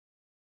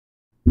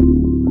Yeah.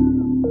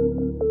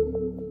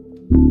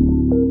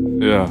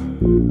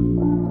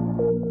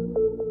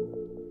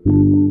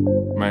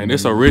 Man,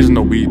 this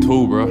original beat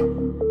too,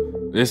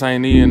 bro. This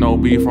ain't even no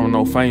beat from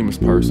no famous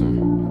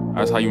person.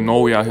 That's how you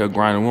know we out here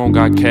grinding. We don't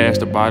got cash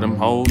to buy them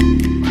hoes.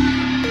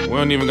 We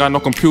don't even got no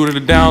computer to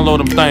download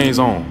them things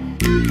on.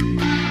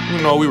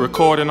 You know we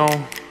recording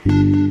on.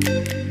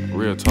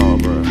 Real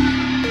talk, bro.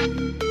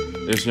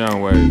 It's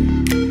Young Way.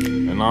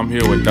 And I'm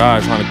here with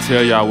Dajai trying to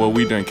tell y'all where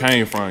we done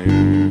came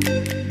from.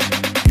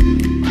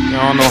 You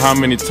don't know how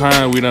many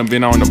times we done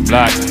been on the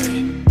block.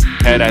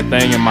 Had that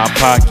thing in my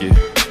pocket.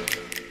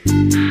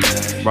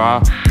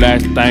 Bro,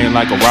 blast the thing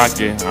like a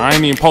rocket. I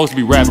ain't even supposed to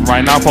be rapping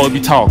right now, I'm supposed to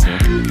be talking.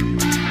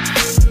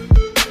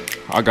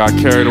 I got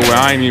carried away,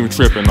 I ain't even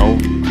tripping though.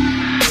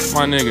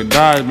 My nigga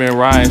Dajai been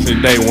riding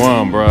since day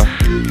one, bro.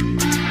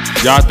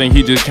 Y'all think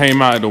he just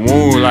came out of the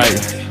womb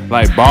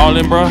like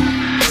ballin', bro?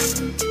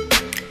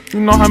 You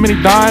know how many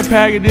dime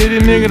packages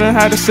this nigga done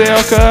had to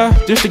sell,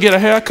 cuz, just to get a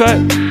haircut?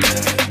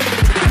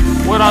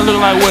 What I look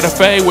like with a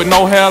fade with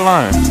no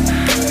hairline?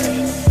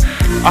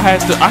 I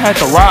had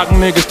to rock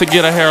niggas to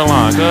get a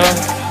hairline,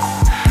 cuz.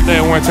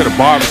 Then went to the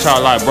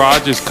barbershop like, bro, I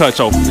just cut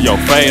your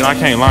fade. I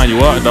can't line you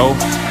up though.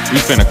 We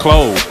finna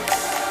close.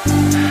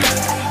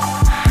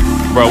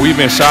 Bro, we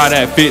been shot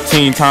at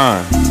 15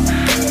 times.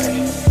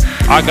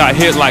 I got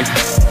hit like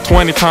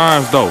 20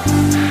 times though.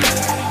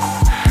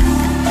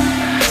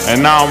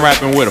 And now I'm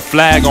rapping with a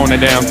flag on the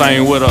damn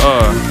thing with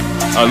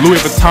a Louis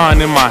Vuitton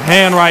in my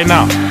hand right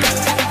now.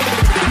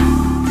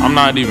 I'm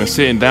not even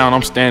sitting down,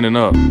 I'm standing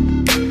up.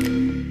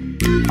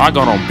 I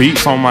got on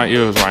beats on my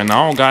ears right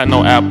now. I don't got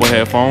no Apple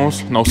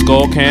headphones, no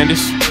skull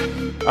candies.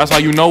 That's how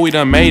you know we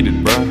done made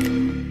it, bro.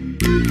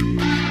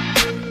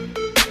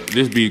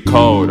 This beat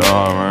cold,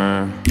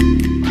 man.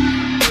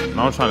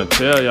 I'm trying to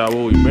tell y'all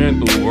what we been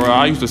through, bro.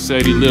 I used to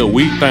say these little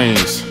weak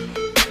things.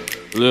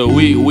 Little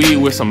weed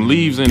with some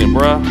leaves in it,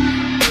 bro.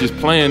 Just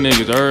playing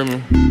niggas, heard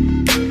me?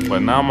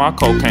 But now my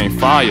cocaine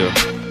fire.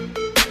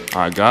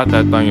 I got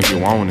that thing if you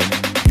want it.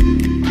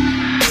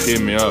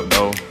 Hit me up,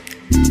 though.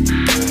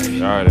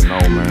 Y'all already know,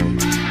 man.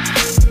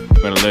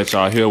 I'm gonna let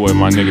y'all hear what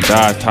my nigga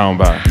Dajai talking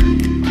about.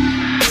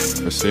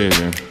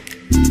 Precision.